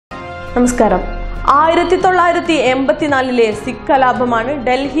നമസ്കാരം. 1984 സിഖ് കലാപമാണ്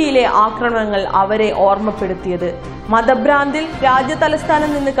ഡൽഹിയിലെ ആക്രമണങ്ങൾ അവരെ ഓർമ്മപ്പെടുത്തിയത്. മതഭ്രാന്തിൽ രാജ്യതലസ്ഥാനം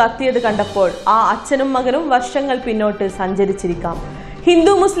നിന്ന് കത്തിയത് കണ്ടപ്പോൾ ആ അച്ഛനും മകനും വർഷങ്ങൾ പിന്നോട്ട് സഞ്ചരിച്ചിരിക്കാം.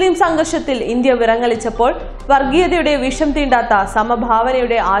 ഹിന്ദു മുസ്ലിം സംഘർഷത്തിൽ ഇന്ത്യ വിറങ്ങലിച്ചപ്പോൾ വർഗീയതയുടെ വിഷം തീണ്ടാത്ത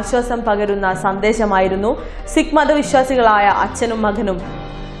സമഭാവനയുടെ ആശ്വാസം പകരുന്ന സന്ദേശമായിരുന്നു സിഖ് മതവിശ്വാസികളായ അച്ഛനും മകനും.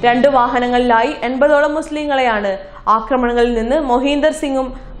 2 വാഹനങ്ങളിലായി 80ഓളം മുസ്ലിങ്ങളെയാണ് ആക്രമണങ്ങളിൽ നിന്ന് മൊഹീന്ദർ സിംഗും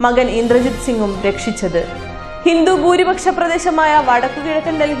മകൻ ഇന്ദ്രജിത് സിംഗും രക്ഷിച്ചത്. ഹിന്ദു ഭൂരിപക്ഷ പ്രദേശമായ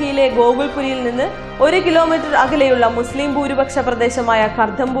വടക്കുകിഴക്കൻ ഡൽഹിയിലെ ഗോകുൽപുരിയിൽ നിന്ന് 1 കിലോമീറ്റർ അകലെയുള്ള മുസ്ലിം ഭൂരിപക്ഷ പ്രദേശമായ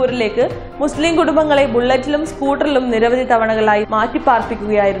കർദ്ധംപൂരിലേക്ക് മുസ്ലിം കുടുംബങ്ങളെ ബുള്ളറ്റിലും സ്കൂട്ടറിലും നിരവധി തവണകളായി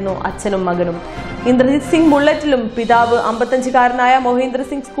മാറ്റിപ്പാർപ്പിക്കുകയായിരുന്നു അച്ഛനും മകനും. ഇന്ദ്രജിത് സിംഗ് ബുള്ളറ്റിലും പിതാവ് 55കാരനായ മൊഹീന്ദർ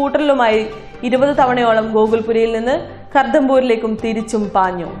സിംഗ് സ്കൂട്ടറിലുമായി 20 തവണയോളം ഗോകുൽപുരിയിൽ നിന്ന് കർദ്ധംപൂരിലേക്കും തിരിച്ചും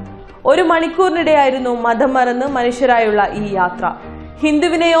പാഞ്ഞു. 1 മണിക്കൂറിനിടെയായിരുന്നു മതം മറന്ന് മനുഷ്യരായുള്ള ഈ യാത്ര.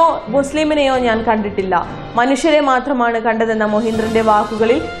 ഹിന്ദുവിനെയോ മുസ്ലിമിനെയോ ഞാൻ കണ്ടിട്ടില്ല, മനുഷ്യരെ മാത്രമാണ് കണ്ടതെന്ന മൊഹീന്ദ്രന്റെ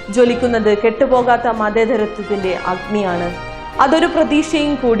വാക്കുകളിൽ ജ്വലിക്കുന്നത് കെട്ടുപോകാത്ത മതേതരത്വത്തിന്റെ അഗ്നിയാണ്. അതൊരു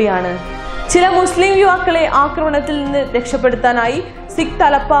പ്രതീക്ഷയും കൂടിയാണ്. ചില മുസ്ലിം യുവാക്കളെ ആക്രമണത്തിൽ നിന്ന് രക്ഷപ്പെടുത്താനായി സിഖ്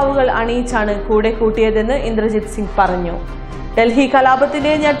തലപ്പാവുകൾ അണിയിച്ചാണ് കൂടെ കൂട്ടിയതെന്ന് ഇന്ദ്രജിത് സിംഗ് പറഞ്ഞു. ഡൽഹി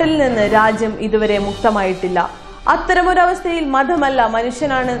കലാപത്തിന്റെ ഞെട്ടലിൽ നിന്ന് രാജ്യം ഇതുവരെ മുക്തമായിട്ടില്ല. അത്തരമൊരവസ്ഥയിൽ മതമല്ല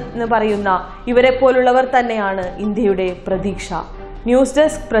മനുഷ്യനാണ് എന്ന് പറയുന്ന ഇവരെ പോലുള്ളവർ തന്നെയാണ് ഇന്ത്യയുടെ പ്രതീക്ഷ. News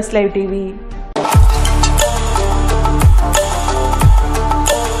desk, press live TV.